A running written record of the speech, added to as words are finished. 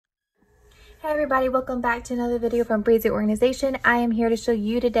Hey everybody, welcome back to another video from Breezy Organization. I am here to show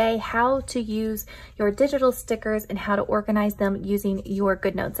you today how to use your digital stickers and how to organize them using your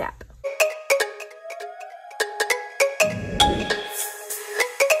Goodnotes app.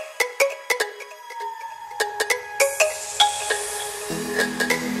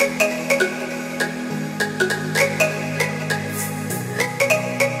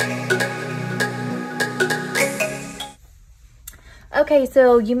 Okay,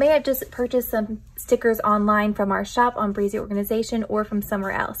 so you may have just purchased some stickers online from our shop on Breezy Organization or from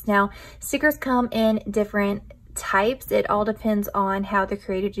somewhere else. Now, stickers come in different types. It all depends on how the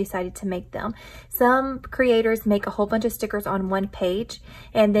creator decided to make them. Some creators make a whole bunch of stickers on one page,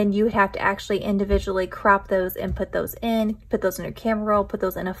 and then you would have to actually individually crop those and put those in your camera roll, put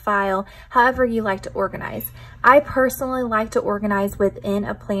those in a file, however you like to organize. I personally like to organize within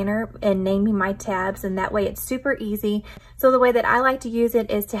a planner and naming my tabs, and that way it's super easy. So the way that I like to use it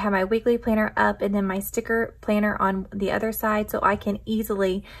is to have my weekly planner up and then my sticker planner on the other side, so I can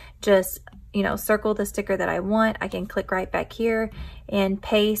easily just circle the sticker that I want. I can click right back here and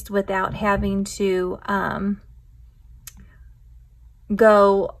paste without having to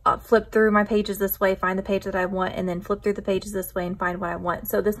go flip through my pages this way, find the page that I want, and then flip through the pages this way and find what I want.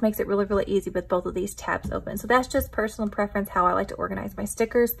 So this makes it really, really easy with both of these tabs open. So that's just personal preference, how I like to organize my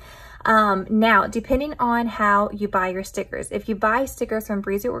stickers. Now, depending on how you buy your stickers, if you buy stickers from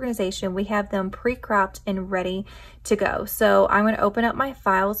Breezy Organization, we have them pre-cropped and ready to go. So I'm going to open up my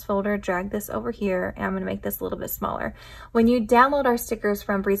files folder, drag this over here, and I'm going to make this a little bit smaller. When you download our stickers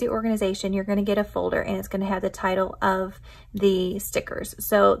from Breezy Organization, you're going to get a folder and it's going to have the title of the stickers.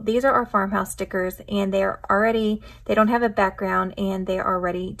 So these are our farmhouse stickers, and they don't have a background and they are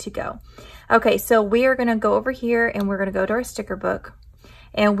ready to go. Okay, so we are going to go over here and we're going to go to our sticker book,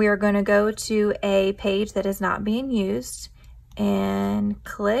 and we are going to go to a page that is not being used and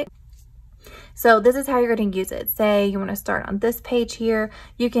click. So this is how you're going to use it. Say you want to start on this page here.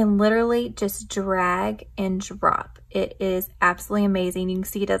 You can literally just drag and drop. It is absolutely amazing. You can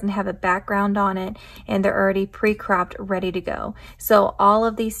see it doesn't have a background on it, and they're already pre-cropped, ready to go. So all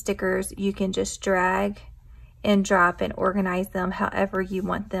of these stickers, you can just drag and drop and organize them however you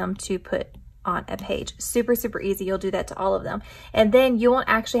want them to put on a page. Super, super easy. You'll do that to all of them. And then you won't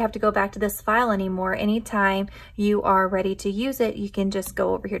actually have to go back to this file anymore. Anytime you are ready to use it, you can just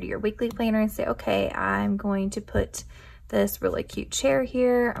go over here to your weekly planner and say, okay, I'm going to put this really cute chair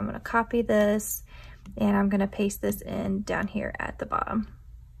here. I'm going to copy this and I'm going to paste this in down here at the bottom.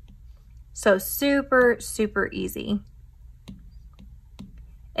 So super, super easy.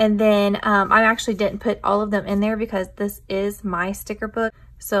 And then I actually didn't put all of them in there because this is my sticker book.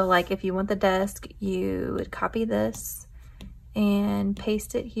 So like if you want the desk, you would copy this and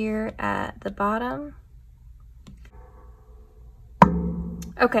paste it here at the bottom.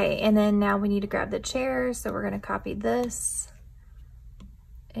 Okay, and then now we need to grab the chair. So we're gonna copy this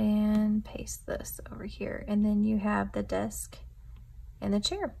and paste this over here. And then you have the desk and the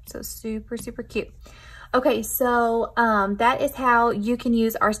chair. So super, super cute. Okay, so that is how you can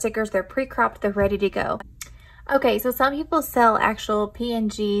use our stickers. They're pre-cropped, they're ready to go. Okay, so some people sell actual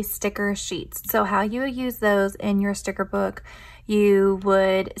PNG sticker sheets. So how you would use those in your sticker book, you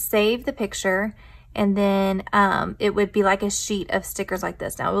would save the picture, and then it would be like a sheet of stickers like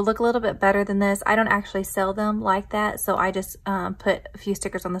this. Now it would look a little bit better than this. I don't actually sell them like that, so I just put a few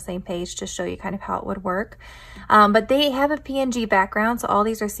stickers on the same page to show you kind of how it would work. But they have a PNG background, so all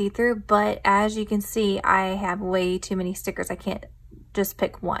these are see-through, but as you can see, I have way too many stickers. I can't just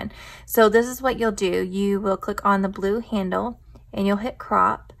pick one. So this is what you'll do. You will click on the blue handle and you'll hit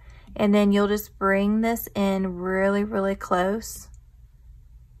crop, and then you'll just bring this in really, really close.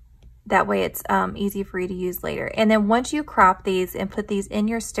 That way it's easy for you to use later. And then once you crop these and put these in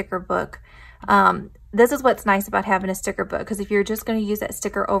your sticker book, this is what's nice about having a sticker book, because if you're just going to use that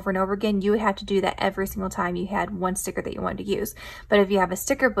sticker over and over again, you would have to do that every single time you had one sticker that you wanted to use. But if you have a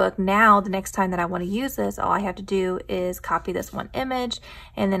sticker book, now the next time that I want to use this, all I have to do is copy this one image,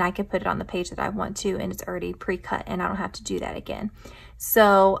 and then I can put it on the page that I want to, and it's already pre-cut, and I don't have to do that again.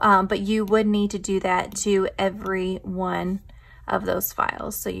 So, but you would need to do that to every one of those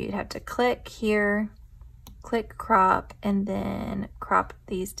files. So you'd have to click here, click crop, and then crop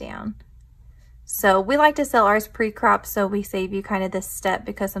these down. So we like to sell ours pre-cropped, so we save you kind of this step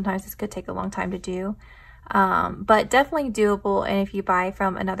because sometimes this could take a long time to do. But definitely doable, and if you buy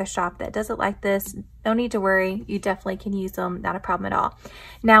from another shop that does it like this, no need to worry. You definitely can use them, not a problem at all.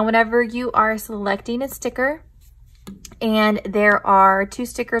 Now, whenever you are selecting a sticker and there are two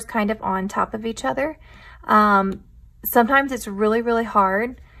stickers kind of on top of each other, sometimes it's really, really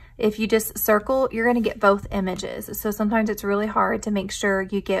hard If you just circle, you're gonna get both images. So sometimes it's really hard to make sure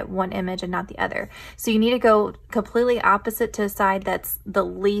you get one image and not the other. So you need to go completely opposite to a side that's the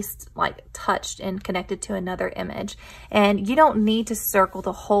least like touched and connected to another image. And you don't need to circle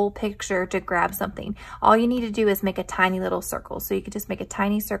the whole picture to grab something. All you need to do is make a tiny little circle. So you could just make a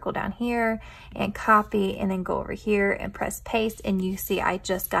tiny circle down here and copy, and then go over here and press paste, and you see I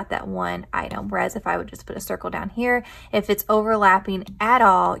just got that one item. Whereas if I would just put a circle down here, if it's overlapping at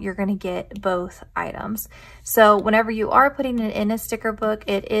all, you're going to get both items. So whenever you are putting it in a sticker book,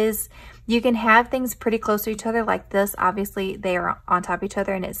 you can have things pretty close to each other like this. Obviously they are on top of each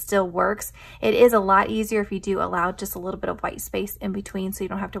other and it still works. It is a lot easier if you do allow just a little bit of white space in between, so you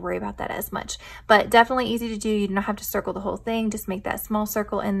don't have to worry about that as much. But definitely easy to do. You don't have to circle the whole thing. Just make that small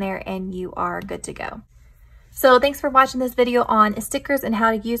circle in there and you are good to go. So thanks for watching this video on stickers and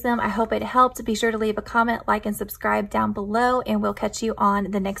how to use them. I hope it helped. Be sure to leave a comment, like, and subscribe down below, and we'll catch you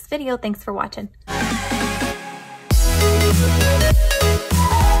on the next video. Thanks for watching.